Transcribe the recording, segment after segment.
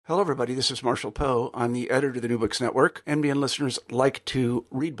Hello, everybody. This is Marshall Poe. I'm the editor of the New Books Network. NBN listeners like to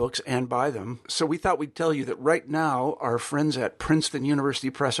read books and buy them. So we thought we'd tell you that right now, our friends at Princeton University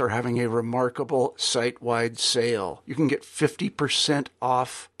Press are having a remarkable site-wide sale. You can get 50%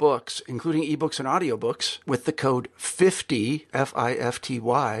 off books, including ebooks and audiobooks, with the code 50,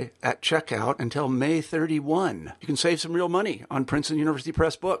 F-I-F-T-Y, at checkout until May 31. You can save some real money on Princeton University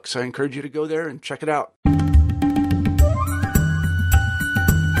Press books. I encourage you to go there and check it out.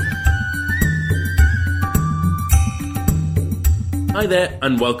 Hi there,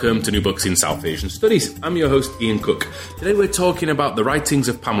 and welcome to New Books in South Asian Studies. I'm your host, Ian Cook. Today we're talking about the writings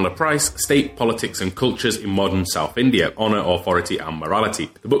of Pamela Price, State, Politics and Cultures in Modern South India, Honour, Authority and Morality.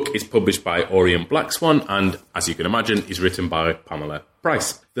 The book is published by Orient Black Swan and, as you can imagine, is written by Pamela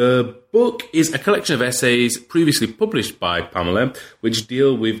Price. The book is a collection of essays previously published by Pamela, which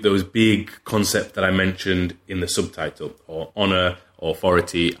deal with those big concepts that I mentioned in the subtitle, or honour,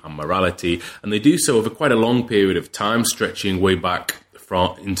 authority and morality, and they do so over quite a long period of time, stretching way back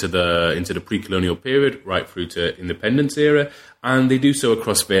into the pre-colonial period, right through to independence era, and they do so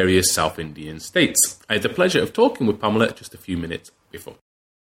across various South Indian states. I had the pleasure of talking with Pamela just a few minutes before.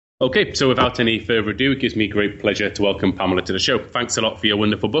 Okay, so without any further ado, it gives me great pleasure to welcome Pamela to the show. Thanks a lot for your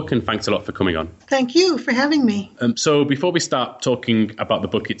wonderful book, and thanks a lot for coming on. Thank you for having me. So before we start talking about the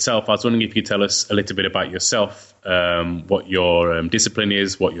book itself, I was wondering if you could tell us a little bit about yourself, what your discipline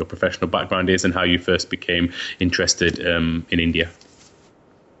is, what your professional background is, and how you first became interested in India.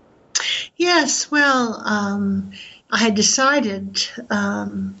 Yes, well, I had decided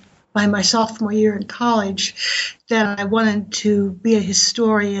by my sophomore year in college that I wanted to be a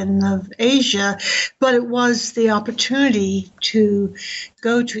historian of Asia, but it was the opportunity to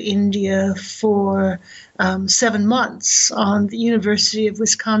go to India for 7 months on the University of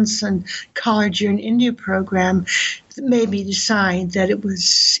Wisconsin College Year in India program that made me decide that it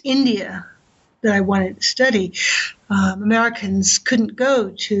was India that I wanted to study. Americans couldn't go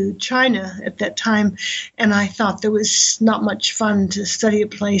to China at that time, and I thought there was not much fun to study a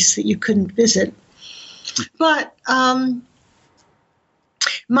place that you couldn't visit. But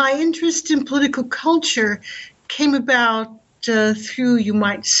my interest in political culture came about through, you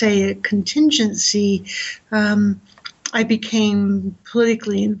might say, a contingency. I became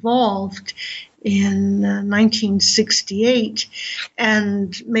politically involved in 1968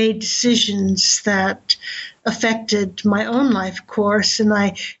 and made decisions that affected my own life course, and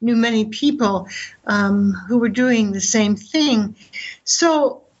I knew many people who were doing the same thing.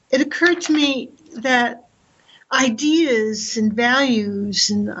 So it occurred to me that ideas and values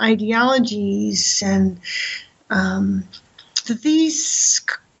and ideologies and that these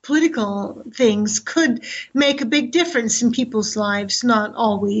political things could make a big difference in people's lives, not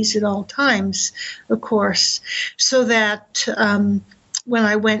always at all times, of course, so that when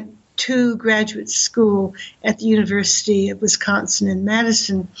I went to graduate school at the University of Wisconsin in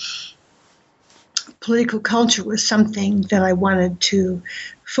Madison, political culture was something that I wanted to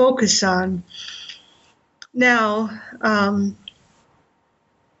focus on. Now,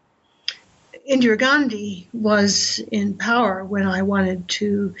 Indira Gandhi was in power when I wanted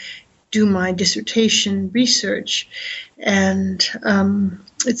to do my dissertation research, and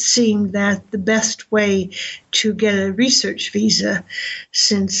it seemed that the best way to get a research visa,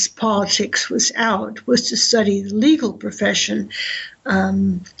 since politics was out, was to study the legal profession,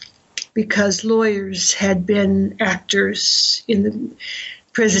 because lawyers had been actors in the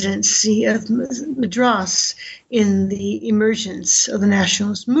presidency of Madras in the emergence of the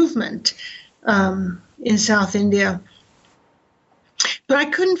nationalist movement in South India. But I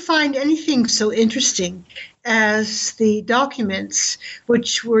couldn't find anything so interesting as the documents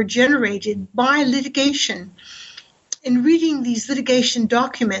which were generated by litigation. In reading these litigation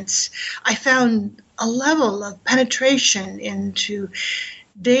documents, I found a level of penetration into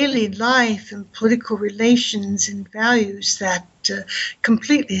daily life and political relations and values that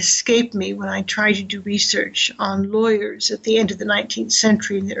completely escaped me when I tried to do research on lawyers at the end of the 19th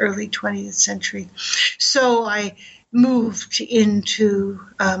century and the early 20th century. So I moved into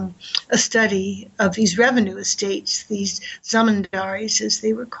a study of these revenue estates, these zamindaris as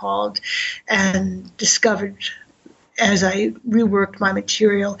they were called, and discovered as I reworked my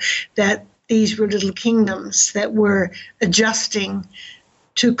material that these were little kingdoms that were adjusting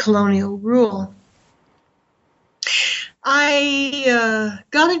to colonial rule. I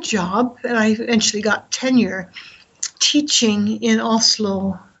got a job, and I eventually got tenure teaching in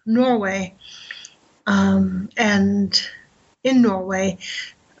Oslo, Norway. And in Norway,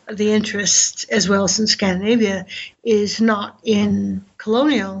 the interest, as well as in Scandinavia, is not in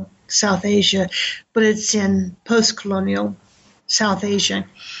colonial South Asia, but it's in post-colonial South Asia.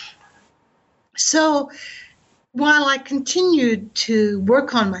 So while I continued to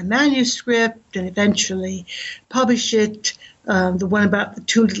work on my manuscript and eventually publish it, the one about the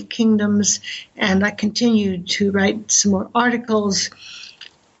Two Little Kingdoms, and I continued to write some more articles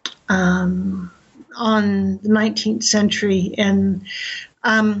on the 19th century, and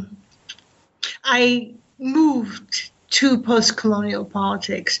I moved to post-colonial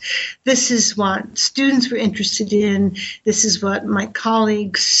politics. This is what students were interested in. This is what my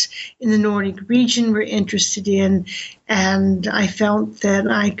colleagues in the Nordic region were interested in. And I felt that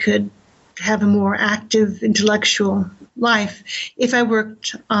I could have a more active intellectual life if I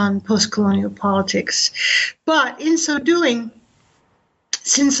worked on post-colonial politics. But in so doing,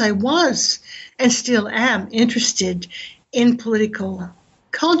 since I was and still am interested in political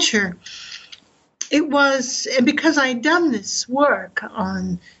culture, it was, and because I had done this work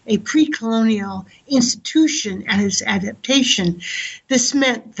on a pre-colonial institution and its adaptation, this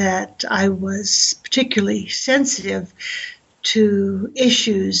meant that I was particularly sensitive to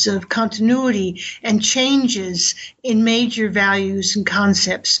issues of continuity and changes in major values and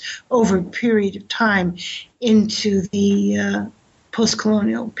concepts over a period of time into the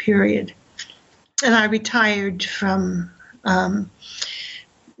post-colonial period. And I retired from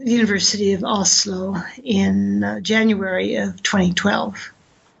the University of Oslo in January of 2012.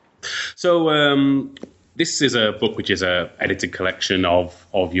 So this is a book which is an edited collection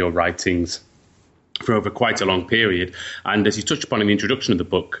of your writings for over quite a long period. And as you touched upon in the introduction of the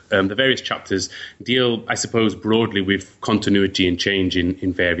book, the various chapters deal, I suppose, broadly with continuity and change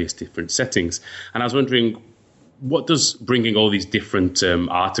in various different settings. And I was wondering, what does bringing all these different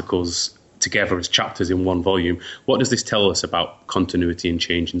articles together as chapters in one volume, what does this tell us about continuity and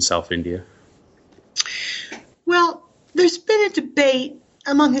change in South India? Well, there's been a debate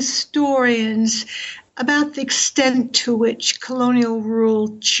among historians about the extent to which colonial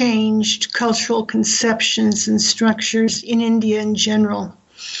rule changed cultural conceptions and structures in India in general.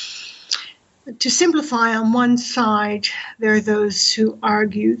 To simplify, on one side, there are those who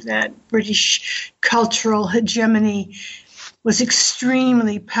argue that British cultural hegemony was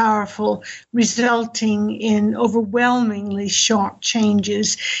extremely powerful, resulting in overwhelmingly sharp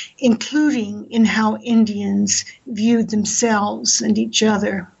changes, including in how Indians viewed themselves and each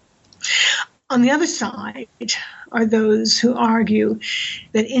other. On the other side are those who argue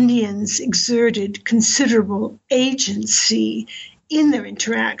that Indians exerted considerable agency in their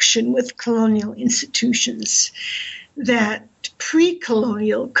interaction with colonial institutions, that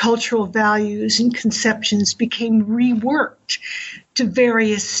pre-colonial cultural values and conceptions became reworked to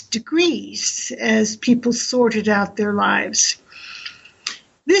various degrees as people sorted out their lives.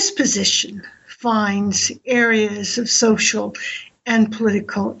 This position finds areas of social and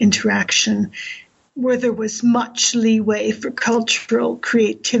political interaction where there was much leeway for cultural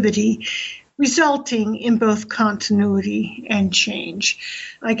creativity, resulting in both continuity and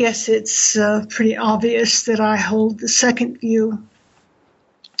change. I guess it's pretty obvious that I hold the second view.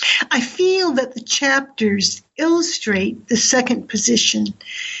 I feel that the chapters illustrate the second position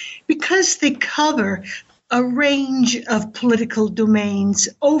because they cover a range of political domains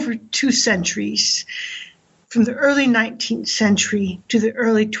over 2 centuries, from the early 19th century to the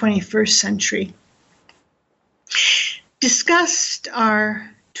early 21st century. Discussed are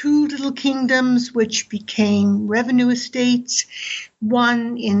 2 little kingdoms which became revenue estates,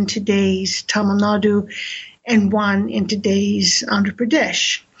 one in today's Tamil Nadu and one in today's Andhra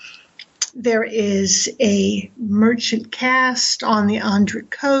Pradesh. There is a merchant caste on the Andhra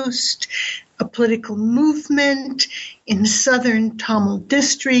coast, a political movement in the southern Tamil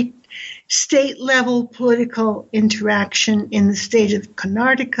district, state-level political interaction in the state of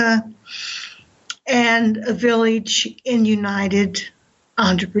Karnataka, and a village in United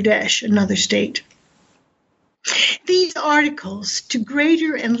Andhra Pradesh, another state. These articles, to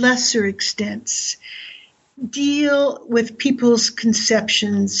greater and lesser extents, deal with people's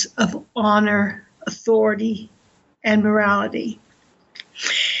conceptions of honor, authority, and morality.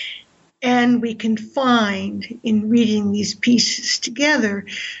 And we can find, in reading these pieces together,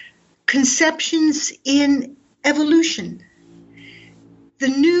 conceptions in evolution, the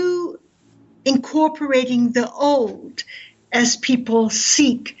new incorporating the old as people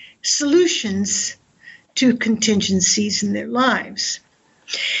seek solutions to contingencies in their lives.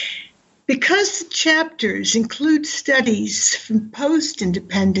 Because the chapters include studies from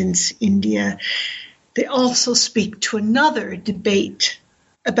post-independence India, they also speak to another debate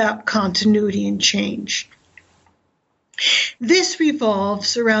about continuity and change. This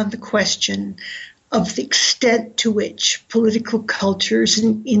revolves around the question of the extent to which political cultures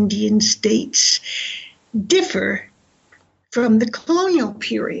in Indian states differ from the colonial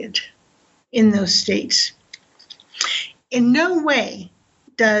period in those states. In no way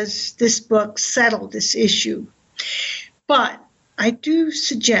does this book settle this issue, but I do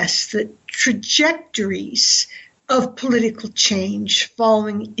suggest that trajectories of political change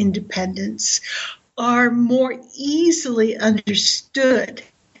following independence are more easily understood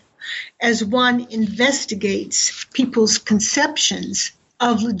as one investigates people's conceptions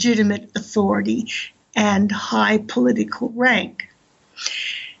of legitimate authority and high political rank.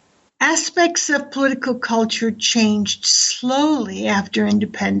 Aspects of political culture changed slowly after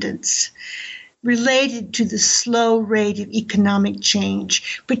independence, related to the slow rate of economic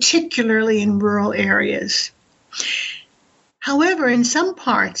change, particularly in rural areas. However, in some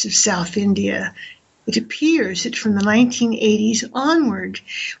parts of South India, it appears that from the 1980s onward,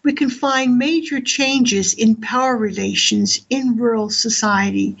 we can find major changes in power relations in rural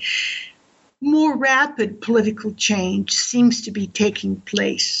society. More rapid political change seems to be taking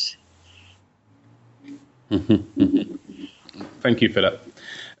place. Thank you for that.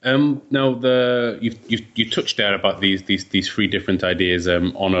 Now, you touched there about these three different ideas: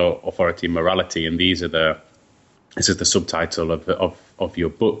 honor, authority, morality, and this is the subtitle of your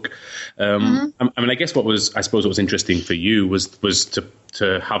book. I mean, I guess what was interesting for you was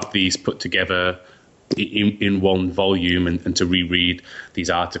to have these put together in one volume and to reread these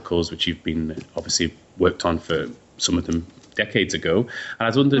articles, which you've been obviously worked on for some of them decades ago. And I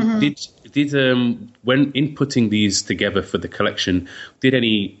was wondering, did when in putting these together for the collection, did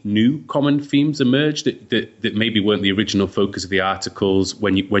any new common themes emerge that maybe weren't the original focus of the articles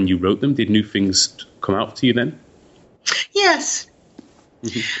when you wrote them? Did new things come out to you then? Yes.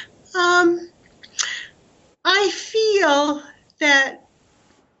 I feel that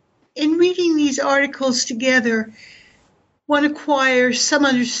in reading these articles together, one acquires some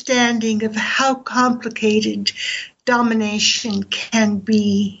understanding of how complicated domination can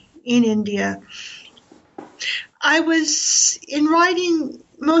be in India. In writing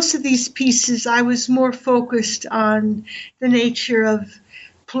most of these pieces, I was more focused on the nature of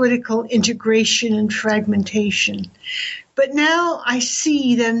political integration and fragmentation. But now I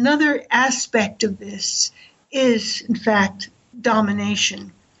see that another aspect of this is, in fact,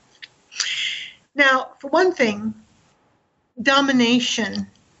 domination. Now, for one thing, domination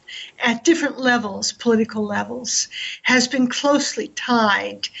at different levels, political levels, has been closely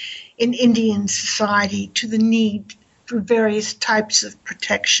tied in Indian society to the need for various types of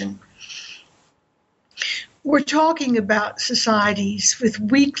protection. We're talking about societies with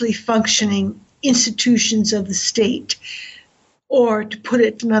weakly functioning institutions of the state, or to put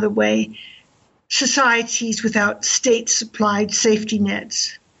it another way, societies without state-supplied safety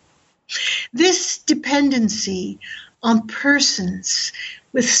nets. This dependency on persons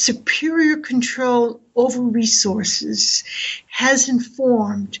with superior control over resources has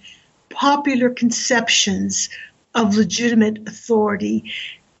informed popular conceptions of legitimate authority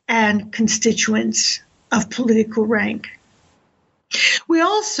and constituents of political rank. We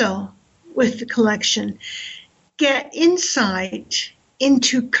also, with the collection, get insight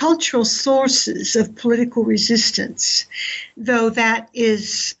into cultural sources of political resistance, though that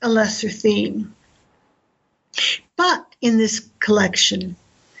is a lesser theme. But in this collection,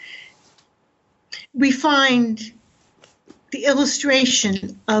 we find the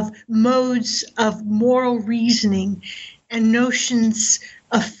illustration of modes of moral reasoning and notions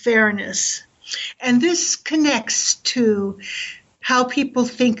of fairness. And this connects to how people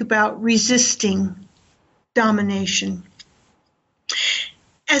think about resisting domination.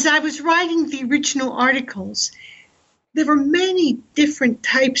 As I was writing the original articles, there were many different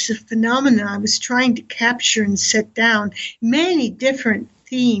types of phenomena I was trying to capture and set down, many different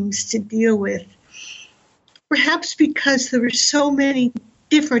themes to deal with. Perhaps because there were so many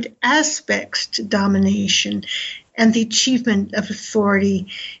different aspects to domination and the achievement of authority.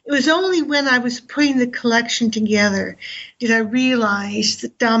 It was only when I was putting the collection together did I realize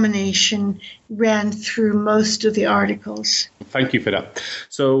that domination ran through most of the articles. Thank you for that.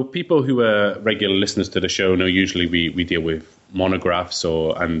 So people who are regular listeners to the show know usually we deal with monographs,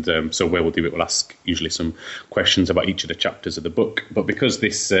 so where we'll do it, we'll ask usually some questions about each of the chapters of the book. But because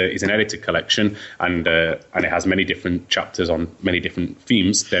this is an edited collection and it has many different chapters on many different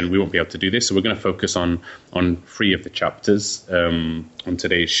themes, then we won't be able to do this. So we're going to focus on 3 of the chapters on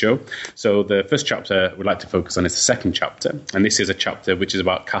today's show. So the first chapter we'd like to focus on is the second chapter, and this is a chapter which is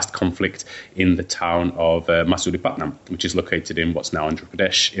about caste conflict in the town of Masulipatam, which is located in what's now Andhra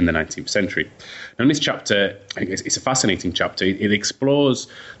Pradesh in the 19th century. Now in this chapter, it's a fascinating chapter. It explores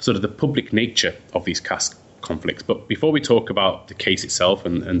sort of the public nature of these caste conflicts. But before we talk about the case itself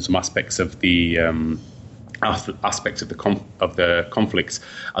and some aspects of the aspects of the conflicts.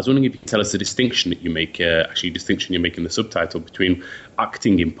 I was wondering if you could tell us the distinction that you make, distinction you make in the subtitle between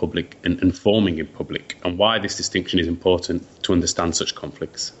acting in public and informing in public, and why this distinction is important to understand such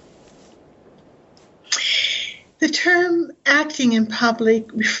conflicts. The term acting in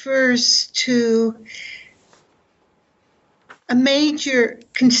public refers to a major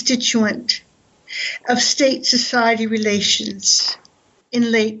constituent of state-society relations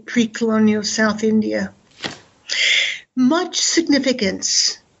in late pre-colonial South India. Much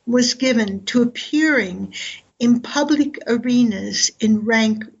significance was given to appearing in public arenas in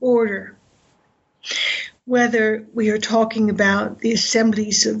rank order, whether we are talking about the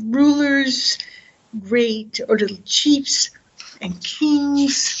assemblies of rulers, great or little chiefs and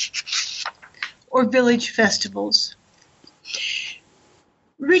kings, or village festivals.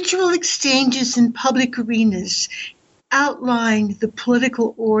 Ritual exchanges in public arenas outlined the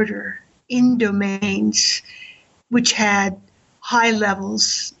political order in domains which had high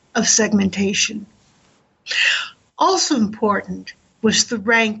levels of segmentation. Also important was the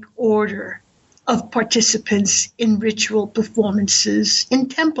rank order of participants in ritual performances in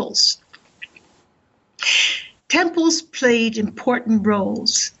temples. Temples played important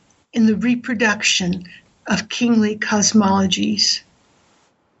roles in the reproduction of kingly cosmologies.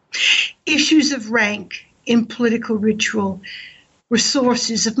 Issues of rank in political ritual were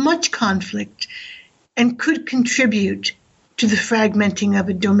sources of much conflict and could contribute to the fragmenting of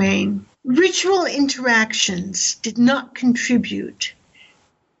a domain. Ritual interactions did not contribute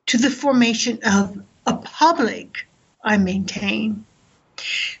to the formation of a public, I maintain,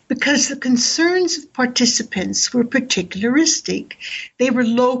 because the concerns of participants were particularistic. They were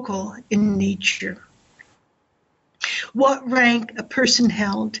local in nature. What rank a person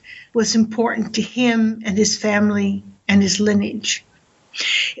held was important to him and his family and his lineage.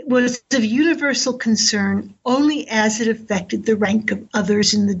 It was of universal concern only as it affected the rank of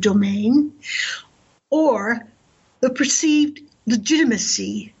others in the domain or the perceived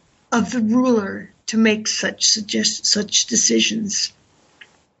legitimacy of the ruler to make such decisions.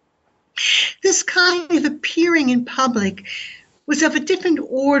 This kind of appearing in public was of a different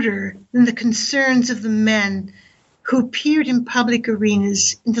order than the concerns of the men who appeared in public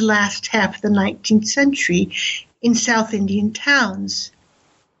arenas in the last half of the 19th century in South Indian towns.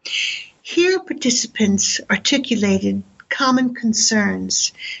 Here, participants articulated common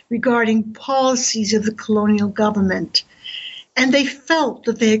concerns regarding policies of the colonial government, and they felt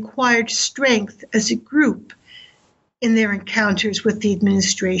that they acquired strength as a group in their encounters with the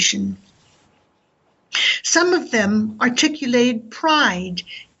administration. Some of them articulated pride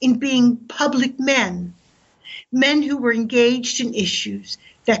in being public men who were engaged in issues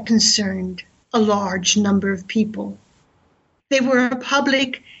that concerned a large number of people. They were a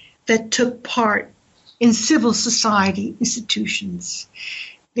public that took part in civil society institutions.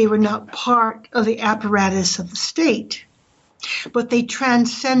 They were not part of the apparatus of the state, but they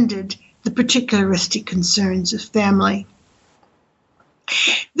transcended the particularistic concerns of family.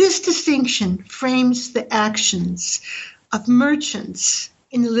 This distinction frames the actions of merchants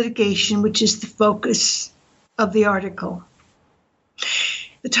in the litigation, which is the focus of the article.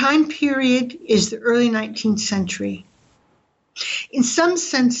 The time period is the early 19th century. In some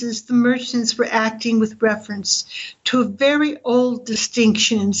senses, the merchants were acting with reference to a very old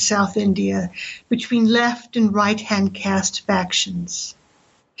distinction in South India between left and right-hand caste factions.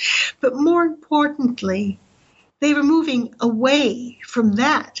 But more importantly, they were moving away from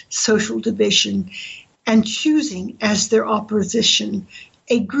that social division and choosing as their opposition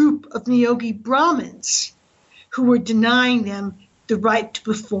a group of Niyogi Brahmins who were denying them the right to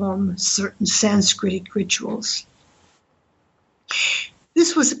perform certain Sanskritic rituals.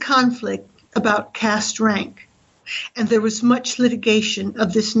 This was a conflict about caste rank, and there was much litigation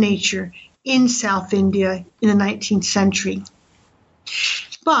of this nature in South India in the 19th century.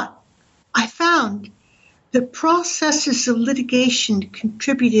 But I found that processes of litigation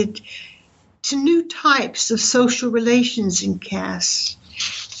contributed to new types of social relations in caste,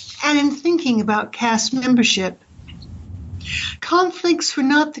 and in thinking about caste membership. Conflicts were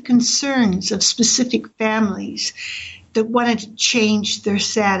not the concerns of specific families that wanted to change their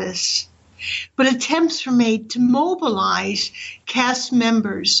status, but attempts were made to mobilize caste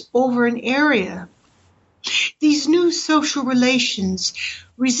members over an area. These new social relations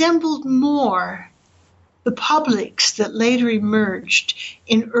resembled more the publics that later emerged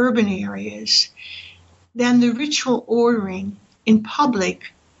in urban areas than the ritual ordering in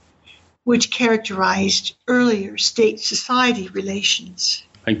public which characterized earlier state-society relations.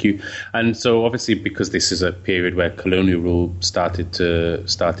 Thank you. And so, obviously, because this is a period where colonial rule started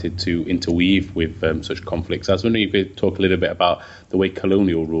to interweave with such conflicts, I was wondering if you could talk a little bit about the way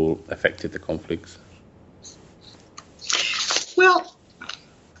colonial rule affected the conflicts. Well,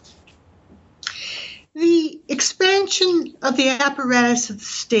 the expansion of the apparatus of the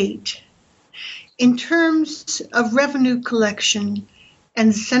state in terms of revenue collection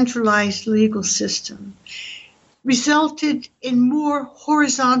and centralized legal system resulted in more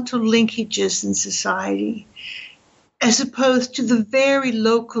horizontal linkages in society, as opposed to the very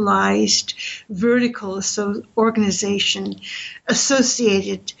localized vertical organization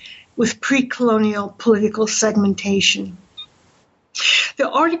associated with pre-colonial political segmentation. The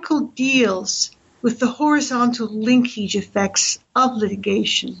article deals with the horizontal linkage effects of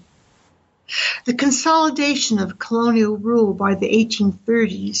litigation. The consolidation of colonial rule by the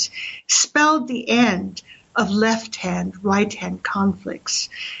 1830s spelled the end of left-hand, right-hand conflicts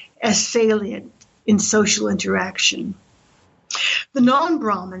as salient in social interaction. The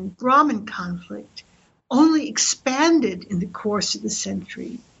non-Brahmin, Brahmin conflict only expanded in the course of the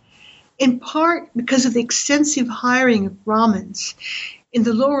century, in part because of the extensive hiring of Brahmins in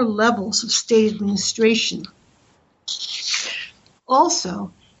the lower levels of state administration.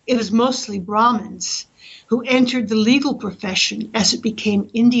 Also, it was mostly Brahmins who entered the legal profession as it became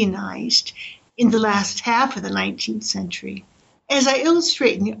Indianized in the last half of the 19th century. As I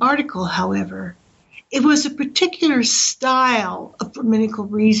illustrate in the article, however, it was a particular style of Brahminical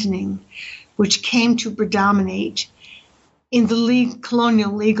reasoning which came to predominate in the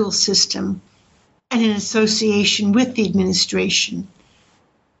colonial legal system and in association with the administration.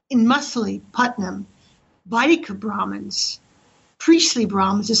 In Mussoorie, Putnam, Vaidika Brahmins, priestly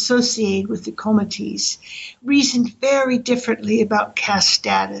Brahmins associated with the Komitis, reasoned very differently about caste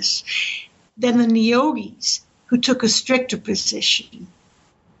status than the Niyogis, who took a stricter position.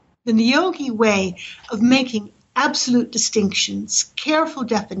 The Niyogi way of making absolute distinctions, careful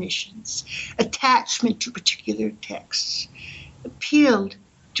definitions, attachment to particular texts, appealed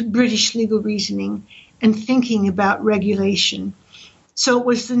to British legal reasoning and thinking about regulation. So it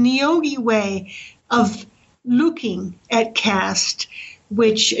was the Niyogi way of looking at caste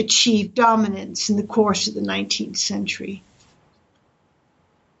which achieved dominance in the course of the 19th century.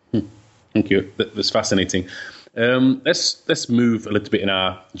 Thank you. That's fascinating. Let's move a little bit in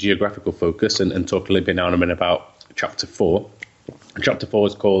our geographical focus and talk a little bit now in a minute about Chapter 4. Chapter 4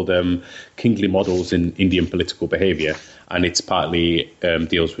 is called Kingly Models in Indian Political Behaviour, and it's partly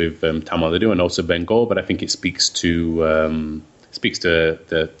deals with Tamil Nadu and also Bengal, but I think it speaks to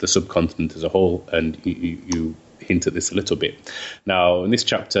the subcontinent as a whole, and you hint at this a little bit. Now, in this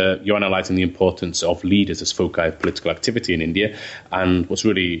chapter, you're analysing the importance of leaders as foci of political activity in India, and what's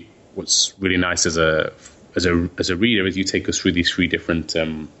really nice as a reader is you take us through these three different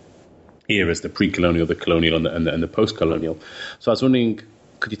eras: the pre-colonial, the colonial, and the post-colonial. So I was wondering,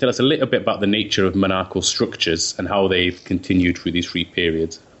 could you tell us a little bit about the nature of monarchical structures and how they've continued through these three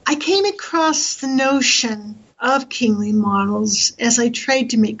periods? I came across the notion of kingly models as I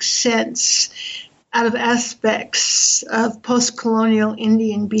tried to make sense out of aspects of post-colonial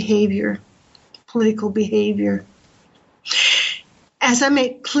Indian behavior, political behavior. As I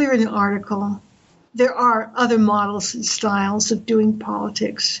make clear in the article, there are other models and styles of doing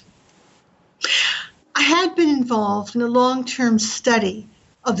politics. I had been involved in a long-term study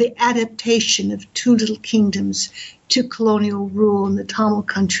of the adaptation of two little kingdoms to colonial rule in the Tamil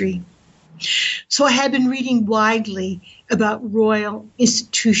country. So I had been reading widely about royal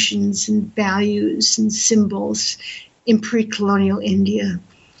institutions and values and symbols in pre-colonial India,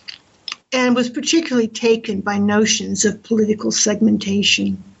 and was particularly taken by notions of political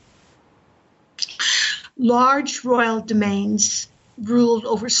segmentation. Large royal domains ruled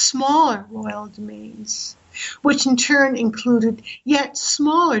over smaller royal domains, which in turn included yet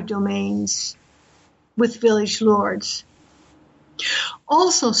smaller domains with village lords.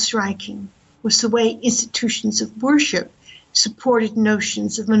 Also striking was the way institutions of worship supported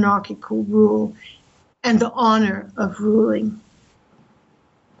notions of monarchical rule and the honor of ruling.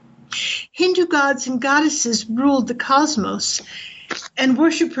 Hindu gods and goddesses ruled the cosmos, and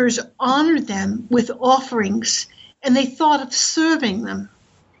worshippers honored them with offerings, and they thought of serving them.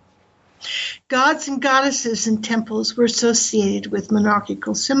 Gods and goddesses in temples were associated with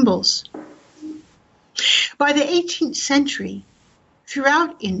monarchical symbols. By the 18th century,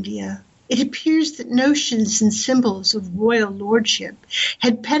 throughout India, it appears that notions and symbols of royal lordship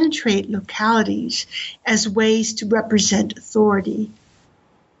had penetrated localities as ways to represent authority.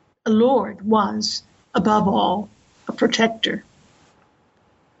 A lord was, above all, a protector.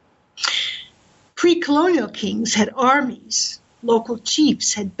 Pre-colonial kings had armies, Local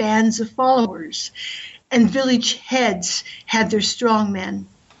chiefs had bands of followers, and village heads had their strongmen.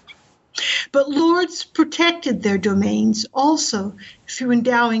 But lords protected their domains also through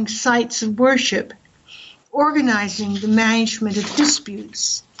endowing sites of worship, organizing the management of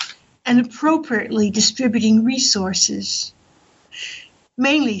disputes, and appropriately distributing resources,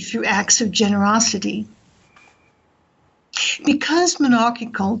 mainly through acts of generosity. Because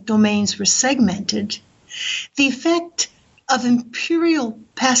monarchical domains were segmented, the effect of imperial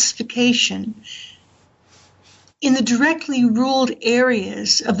pacification in the directly ruled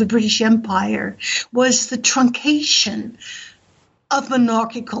areas of the British Empire was the truncation of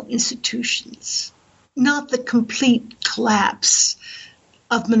monarchical institutions, not the complete collapse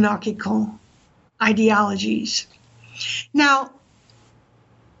of monarchical ideologies. Now,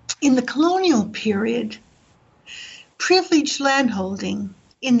 in the colonial period, privileged landholding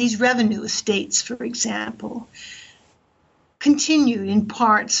in these revenue estates, for example, continued in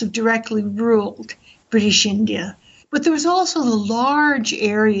parts of directly ruled British India. But there was also the large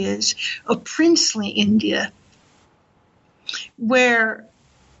areas of princely India where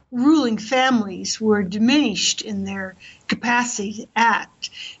ruling families were diminished in their capacity to act,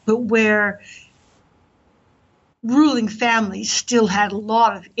 but where ruling families still had a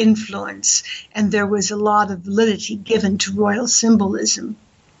lot of influence, and there was a lot of validity given to royal symbolism.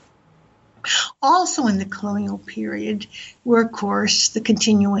 Also in the colonial period were, of course, the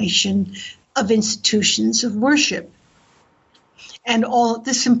continuation of institutions of worship. And all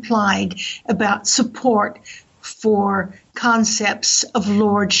this implied about support for concepts of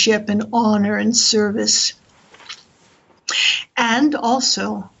lordship and honor and service. And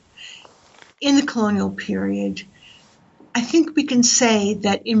also, in the colonial period, I think we can say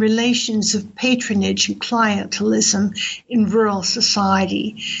that in relations of patronage and clientelism in rural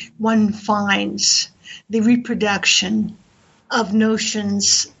society, one finds the reproduction of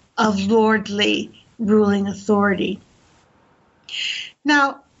notions of lordly ruling authority.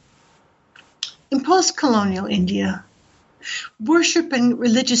 Now, in post-colonial India, worship and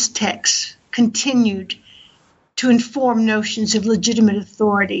religious texts continued to inform notions of legitimate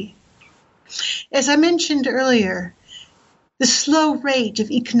authority. As I mentioned earlier, the slow rate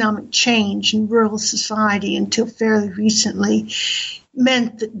of economic change in rural society until fairly recently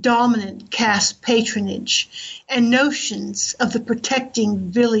meant that dominant caste patronage and notions of the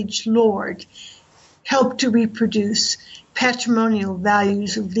protecting village lord helped to reproduce patrimonial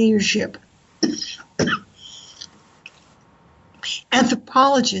values of leadership.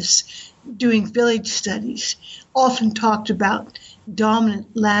 Anthropologists doing village studies often talked about dominant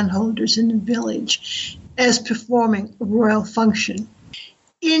landholders in the village as performing a royal function.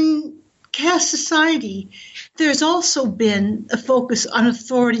 In caste society, there's also been a focus on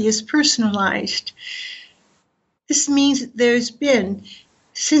authority as personalized. This means that there's been,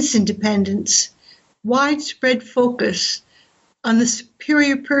 since independence, widespread focus on the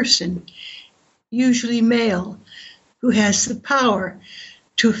superior person, usually male, who has the power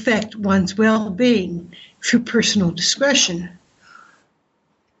to affect one's well-being through personal discretion.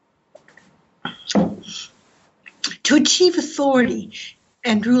 To achieve authority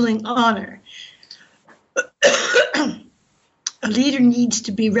and ruling honor, a leader needs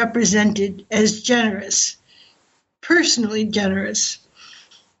to be represented as generous, personally generous.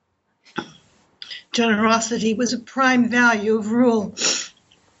 Generosity was a prime value of rule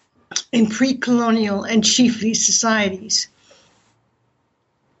in pre-colonial and chiefly societies.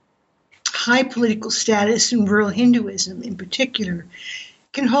 High political status in rural Hinduism, in particular,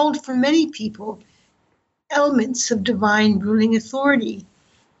 can hold for many people elements of divine ruling authority.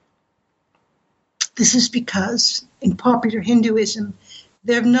 This is because in popular Hinduism,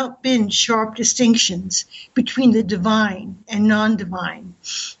 there have not been sharp distinctions between the divine and non-divine.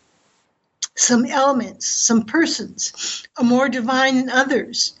 Some elements, some persons are more divine than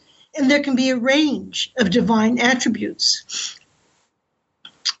others, and there can be a range of divine attributes.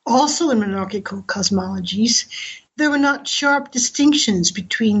 Also in monarchical cosmologies, there were not sharp distinctions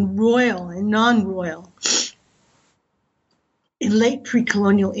between royal and non-royal. In late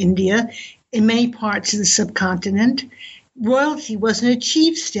pre-colonial India, in many parts of the subcontinent, royalty was an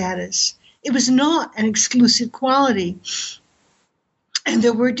achieved status. It was not an exclusive quality. And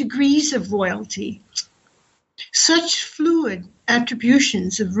there were degrees of royalty. Such fluid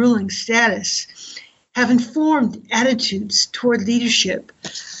attributions of ruling status have informed attitudes toward leadership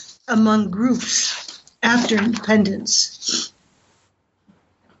among groups after independence.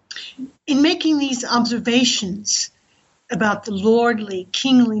 In making these observations about the lordly,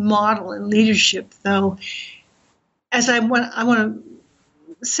 kingly model in leadership, though, as I want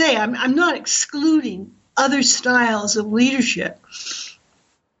to say, I'm not excluding other styles of leadership.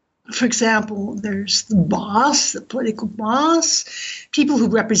 For example, there's the boss, the political boss, people who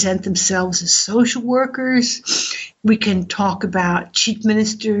represent themselves as social workers. We can talk about chief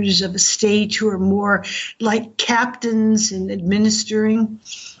ministers of a state who are more like captains in administering.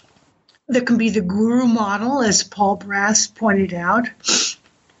 There can be the guru model, as Paul Brass pointed out.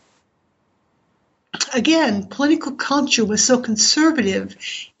 Again, political culture was so conservative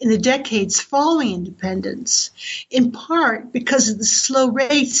in the decades following independence, in part because of the slow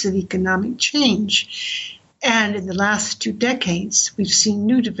rates of economic change. And in the last 2 decades, we've seen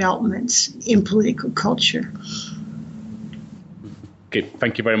new developments in political culture. Okay,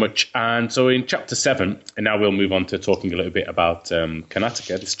 thank you very much. And so in chapter 7, and now we'll move on to talking a little bit about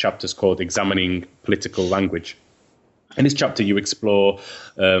Karnataka. This chapter is called Examining Political Language. In this chapter, you explore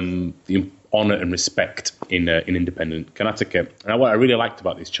the honour and respect in independent Karnataka. And what I really liked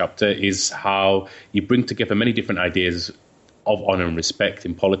about this chapter is how you bring together many different ideas of honour and respect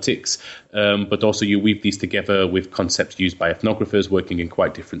in politics, but also you weave these together with concepts used by ethnographers working in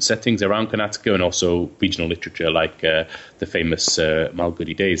quite different settings around Karnataka, and also regional literature like the famous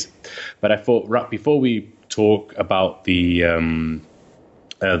Malgudi Days. But I thought, right before we talk about the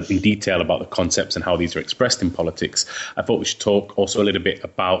in detail about the concepts and how these are expressed in politics, I thought we should talk also a little bit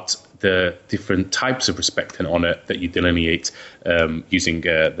about the different types of respect and honour that you delineate using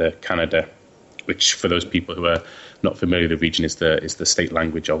the Kannada, which for those people who are not familiar with the region is the state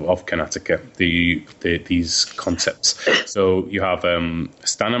language of Karnataka. These concepts. So you have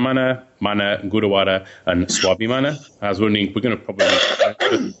Stanamana, Mana, Guruvara, and Swabhimana. I was wondering, we're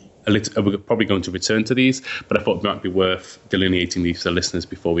probably going to return to these, but I thought it might be worth delineating these for the listeners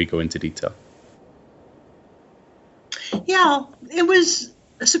before we go into detail. Yeah, it was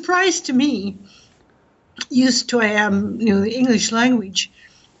a surprise to me, used to the English language,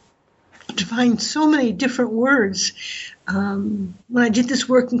 to find so many different words. When I did this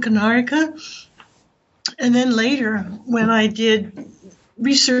work in Karnataka, and then later when I did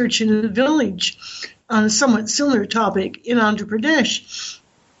research in a village on a somewhat similar topic in Andhra Pradesh,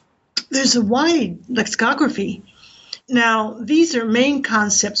 there's a wide lexicography. Now, these are main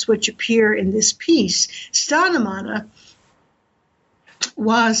concepts which appear in this piece. Stanamana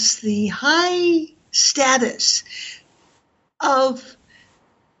was the high status of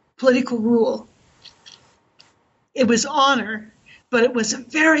political rule. It was honor, but it was a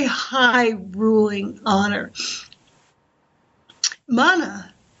very high ruling honor.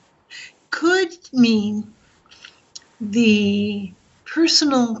 Mana could mean the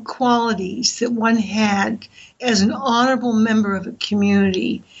personal qualities that one had as an honorable member of a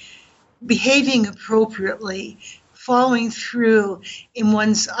community, behaving appropriately, following through in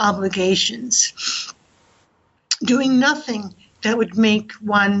one's obligations, doing nothing that would make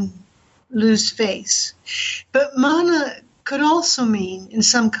one lose face. But mana could also mean, in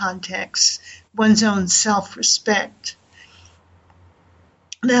some contexts, one's own self-respect.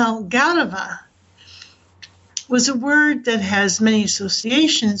 Now, Gaurava was a word that has many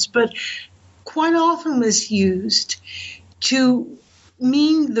associations, but quite often was used to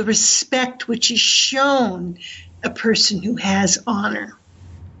mean the respect which is shown a person who has honor.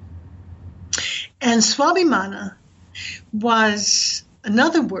 And Swabhimana was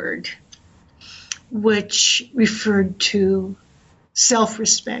another word which referred to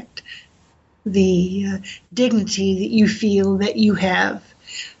self-respect, the dignity that you feel that you have.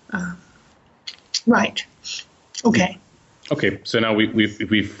 Right. Okay. Okay. So now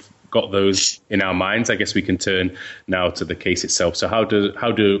we've got those in our minds. I guess we can turn now to the case itself. So how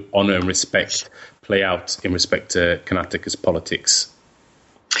do honour and respect play out in respect to Karnataka's politics?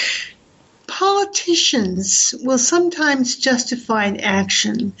 Politicians will sometimes justify an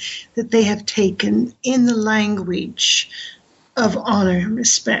action that they have taken in the language of honor and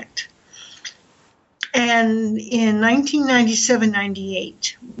respect. And in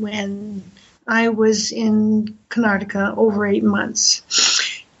 1997-98, when I was in Karnataka over 8 months,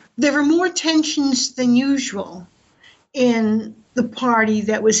 there were more tensions than usual in the party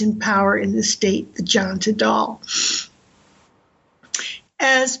that was in power in the state, the Janata Dal.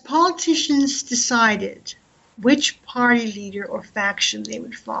 As politicians decided which party leader or faction they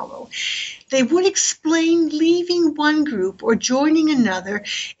would follow, they would explain leaving one group or joining another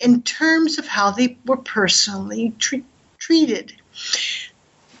in terms of how they were personally treated.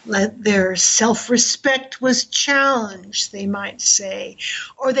 Their self-respect was challenged, they might say,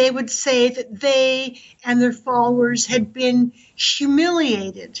 or they would say that they and their followers had been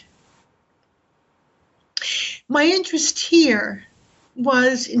humiliated. My interest here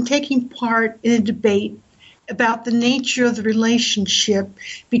was in taking part in a debate about the nature of the relationship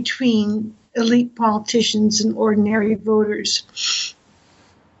between elite politicians and ordinary voters.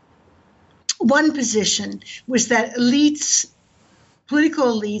 One position was that political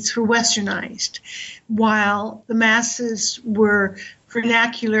elites were westernized, while the masses were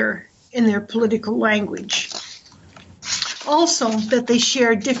vernacular in their political language. Also, that they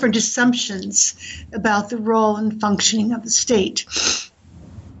shared different assumptions about the role and functioning of the state.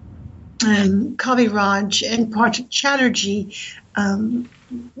 Kaviraj and Patrick Chatterjee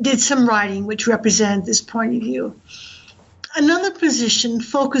did some writing which represented this point of view. Another position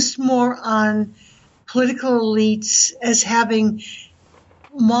focused more on political elites as having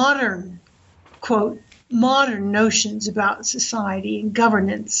modern, quote, modern notions about society and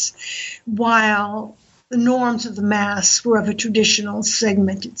governance, while the norms of the mass were of a traditional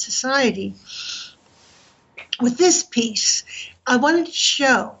segmented society. With this piece, I wanted to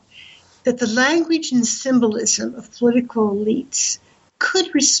show that the language and symbolism of political elites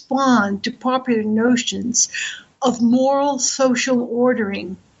could respond to popular notions of moral social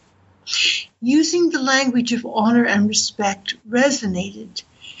ordering. Using the language of honor and respect resonated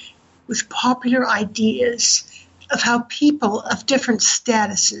with popular ideas of how people of different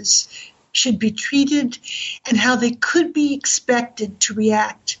statuses should be treated and how they could be expected to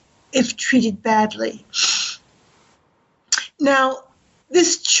react if treated badly. Now,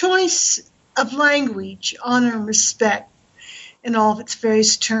 this choice of language, honor and respect, in all of its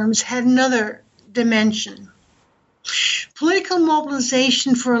various terms, had another dimension. Political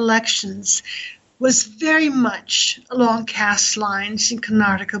mobilization for elections was very much along caste lines in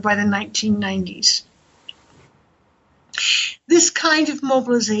Karnataka by the 1990s. This kind of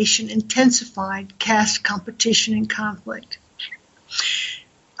mobilization intensified caste competition and conflict.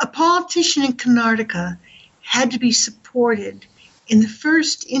 A politician in Karnataka had to be supported in the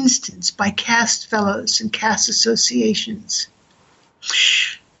first instance by caste fellows and caste associations.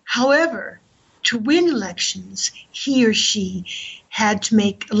 However, to win elections, he or she had to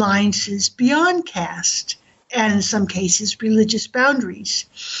make alliances beyond caste and, in some cases, religious boundaries.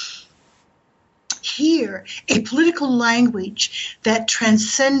 Here, a political language that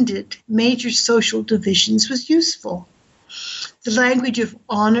transcended major social divisions was useful. The language of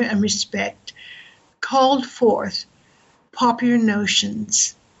honor and respect called forth popular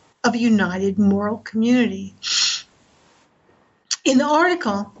notions of a united moral community. In the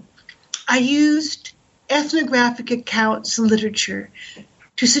article, I used ethnographic accounts and literature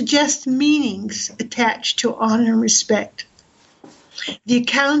to suggest meanings attached to honor and respect. The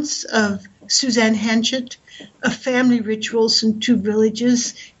accounts of Suzanne Henchett of family rituals in 2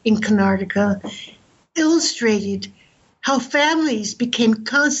 villages in Karnataka illustrated how families became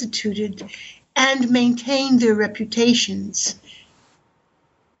constituted and maintained their reputations,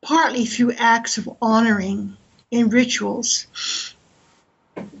 partly through acts of honoring in rituals.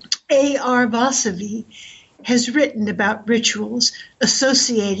 A.R. Vasavi has written about rituals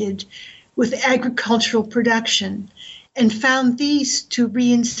associated with agricultural production and found these to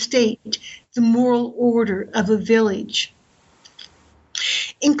reinstate the moral order of a village.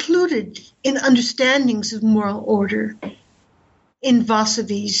 Included in understandings of moral order in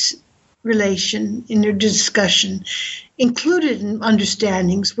Vasavi's relation, in their discussion, included in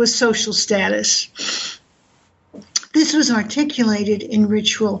understandings was social status. This was articulated in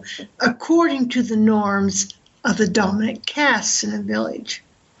ritual according to the norms of the dominant castes in a village.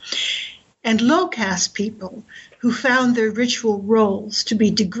 And low caste people who found their ritual roles to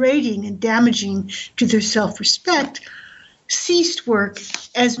be degrading and damaging to their self-respect ceased work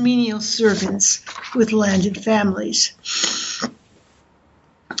as menial servants with landed families.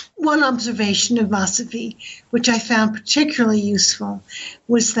 One observation of Vasavi, which I found particularly useful,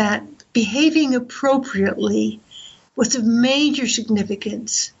 was that behaving appropriately was of major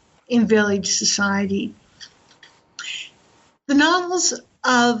significance in village society. The novels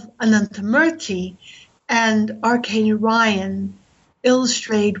of Anantamurti and R.K. Narayan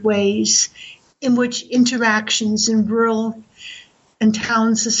illustrate ways in which interactions in rural and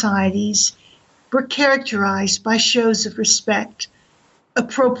town societies were characterized by shows of respect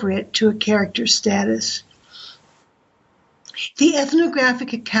appropriate to a character's status. The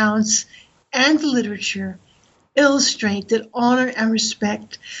ethnographic accounts and the literature illustrate that honor and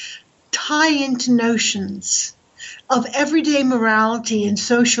respect tie into notions of everyday morality and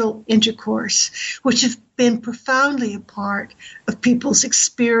social intercourse, which have been profoundly a part of people's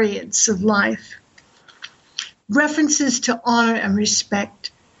experience of life. References to honor and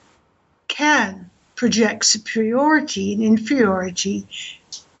respect can project superiority and inferiority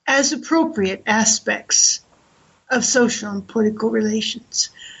as appropriate aspects of social and political relations.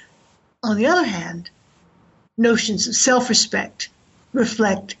 On the other hand, notions of self-respect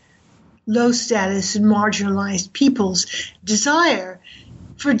reflect low-status and marginalized people's desire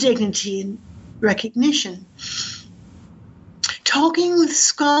for dignity and recognition. Talking with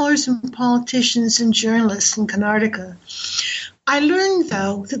scholars and politicians and journalists in Karnataka, I learned,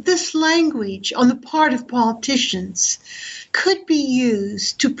 though, that this language on the part of politicians could be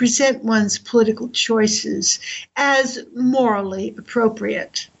used to present one's political choices as morally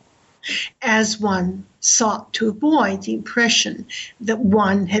appropriate, as one sought to avoid the impression that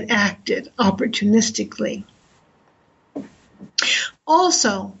one had acted opportunistically.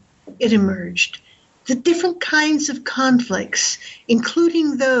 Also, it emerged that different kinds of conflicts,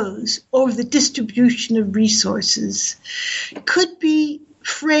 including those over the distribution of resources, could be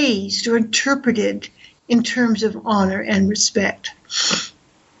phrased or interpreted in terms of honor and respect.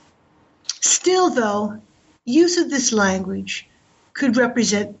 Still, though, use of this language could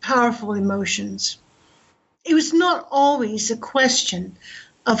represent powerful emotions. It was not always a question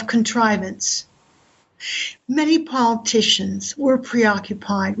of contrivance. Many politicians were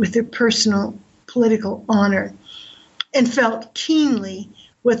preoccupied with their personal political honor and felt keenly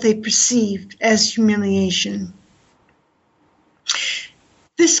what they perceived as humiliation.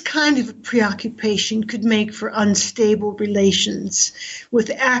 This kind of preoccupation could make for unstable relations, with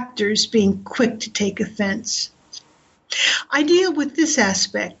actors being quick to take offense. I deal with this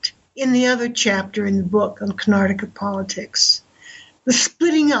aspect in the other chapter in the book on Karnataka politics, the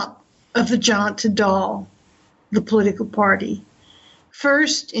splitting up of the Janata Dal, the political party,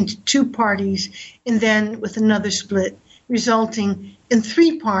 first into two parties and then with another split, resulting in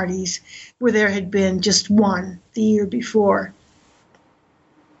three parties where there had been just one the year before.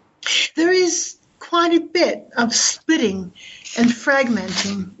 There is quite a bit of splitting and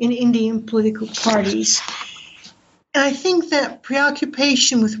fragmenting in Indian political parties, and I think that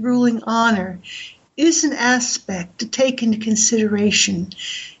preoccupation with ruling honor is an aspect to take into consideration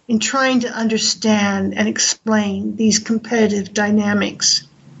in trying to understand and explain these competitive dynamics.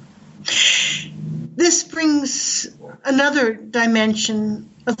 This brings another dimension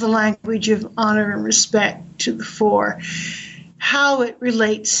of the language of honor and respect to the fore, how it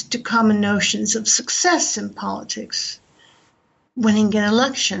relates to common notions of success in politics, winning an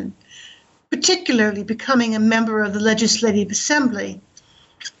election, particularly becoming a member of the Legislative Assembly,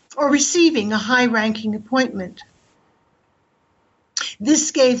 or receiving a high-ranking appointment.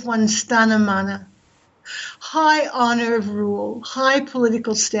 This gave one stanamana, high honor of rule, high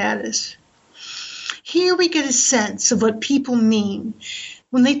political status. Here we get a sense of what people mean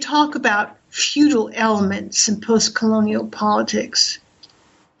when they talk about feudal elements in post-colonial politics.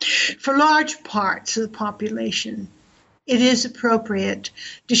 For large parts of the population, it is appropriate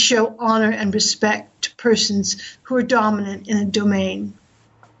to show honor and respect to persons who are dominant in a domain.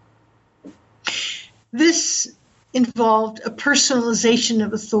 This involved a personalization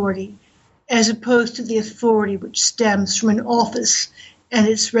of authority as opposed to the authority which stems from an office and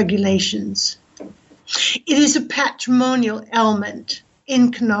its regulations. It is a patrimonial element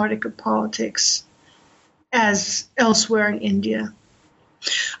in Karnataka politics, as elsewhere in India.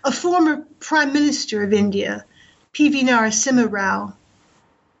 A former Prime Minister of India, P.V. Narasimha Rao,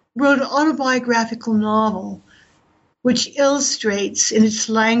 wrote an autobiographical novel which illustrates in its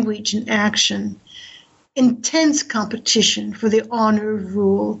language and action intense competition for the honor of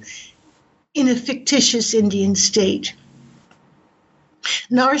rule in a fictitious Indian state.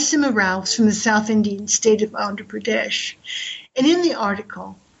 Narasimha Rao is from the South Indian state of Andhra Pradesh, and in the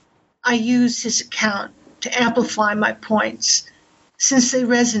article, I use his account to amplify my points, since they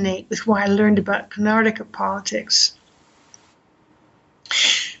resonate with what I learned about Karnataka politics.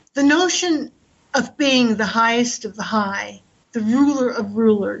 The notion of being the highest of the high, the ruler of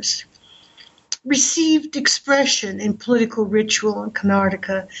rulers, received expression in political ritual in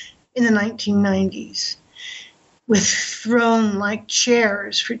Karnataka in the 1990s, with throne-like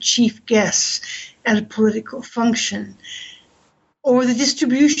chairs for chief guests at a political function, or the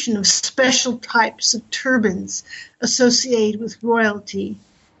distribution of special types of turbans associated with royalty.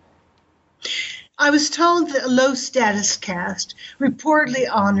 I was told that a low-status caste reportedly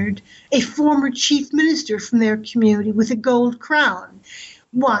honored a former chief minister from their community with a gold crown,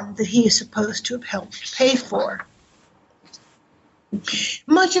 one that he is supposed to have helped pay for.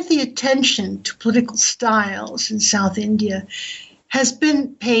 Much of the attention to political styles in South India has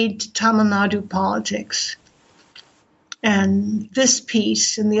been paid to Tamil Nadu politics. And this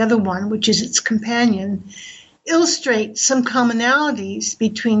piece, and the other one, which is its companion, illustrate some commonalities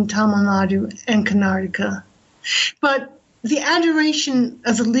between Tamil Nadu and Karnataka. But the adoration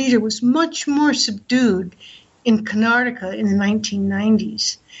of the leader was much more subdued in Karnataka in the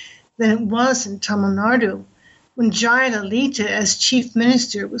 1990s than it was in Tamil Nadu, when Jayalalitha, as chief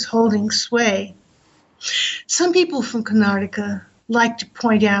minister, was holding sway. Some people from Karnataka like to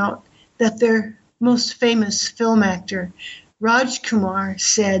point out that their most famous film actor, Rajkumar,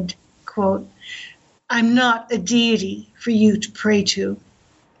 said, quote, "I'm not a deity for you to pray to."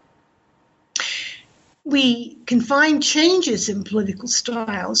 We can find changes in political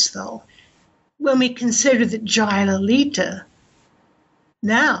styles, though, when we consider that Jayalalitha,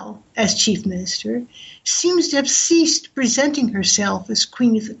 now as chief minister, seems to have ceased presenting herself as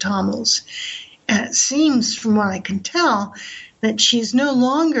Queen of the Tamils. And it seems, from what I can tell, that she is no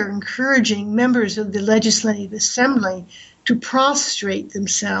longer encouraging members of the Legislative Assembly to prostrate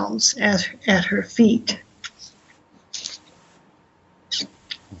themselves at her feet.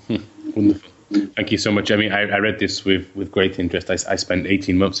 Wonderful. Thank you so much. I mean, I read this with great interest. I spent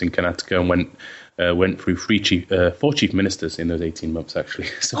 18 months in Karnataka and went through four chief ministers in those 18 months, actually.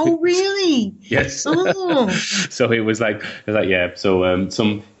 So oh, really? Yes. Oh. So it was like, yeah. So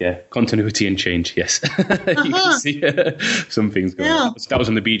some continuity and change. Yes. You can see some things going on. That was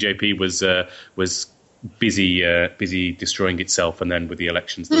when the BJP was busy destroying itself, and then with the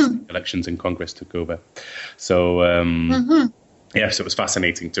elections, in Congress took over. So. Yeah, so it was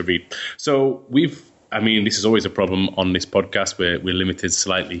fascinating to read. So this is always a problem on this podcast. We're limited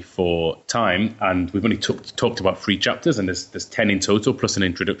slightly for time, and we've only talked about 3 chapters, and there's 10 in total, plus an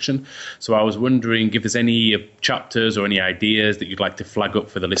introduction. So I was wondering if there's any chapters or any ideas that you'd like to flag up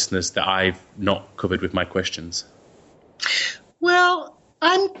for the listeners that I've not covered with my questions. Well,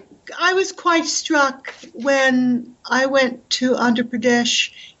 I was quite struck when I went to Andhra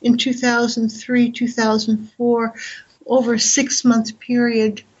Pradesh in 2003, 2004, over a 6-month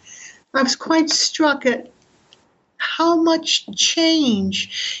period. I was quite struck at how much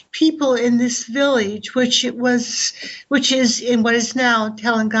change people in this village, which is in what is now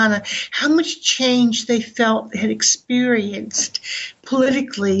Telangana, how much change they felt they had experienced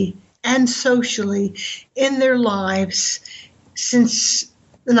politically and socially in their lives since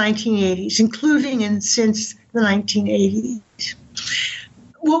the 1980s, including since the 1980s.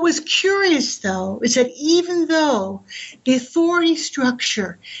 What was curious, though, is that even though the authority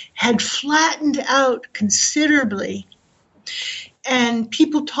structure had flattened out considerably, and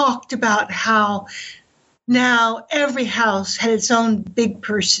people talked about how now every house had its own big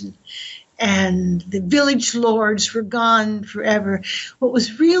person, and the village lords were gone forever, what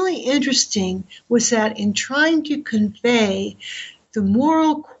was really interesting was that in trying to convey the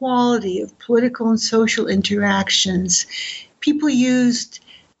moral quality of political and social interactions, people used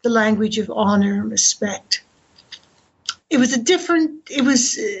the language of honor and respect. Terms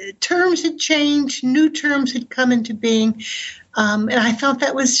had changed, new terms had come into being, and I thought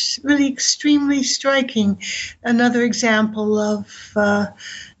that was really extremely striking. Another example of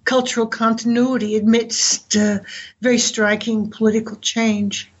cultural continuity amidst very striking political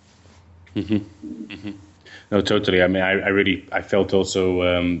change. Mm-hmm. Mm-hmm. No, totally. I mean, I felt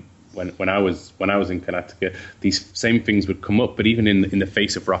also when I was in Karnataka, these same things would come up. But even in the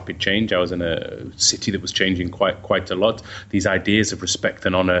face of rapid change, I was in a city that was changing quite a lot. These ideas of respect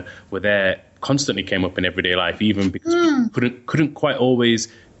and honor were there, constantly came up in everyday life, even because people couldn't quite always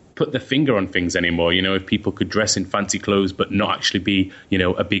put the finger on things anymore. You know, if people could dress in fancy clothes but not actually be,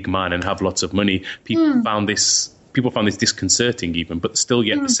 a big man and have lots of money, people found this disconcerting even, but still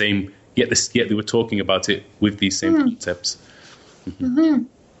yet they were talking about it with these same concepts. Mm-hmm.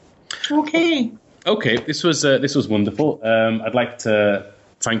 Okay, this was wonderful. I'd like to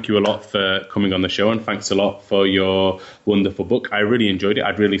thank you a lot for coming on the show, and thanks a lot for your wonderful book. I really enjoyed it.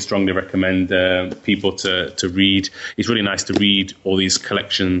 I'd really strongly recommend people to read. It's really nice to read all these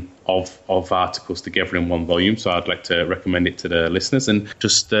collection of articles together in one volume, so I'd like to recommend it to the listeners, and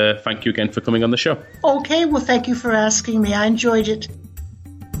just thank you again for coming on the show. Okay, well, thank you for asking me. I enjoyed it.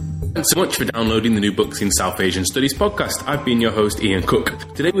 Thanks so much for downloading the New Books in South Asian Studies podcast. I've been your host, Ian Cook.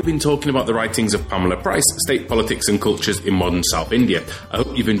 Today we've been talking about the writings of Pamela Price, State Politics and Cultures in Modern South India. I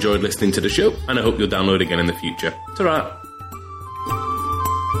hope you've enjoyed listening to the show, and I hope you'll download again in the future. Ta-ra!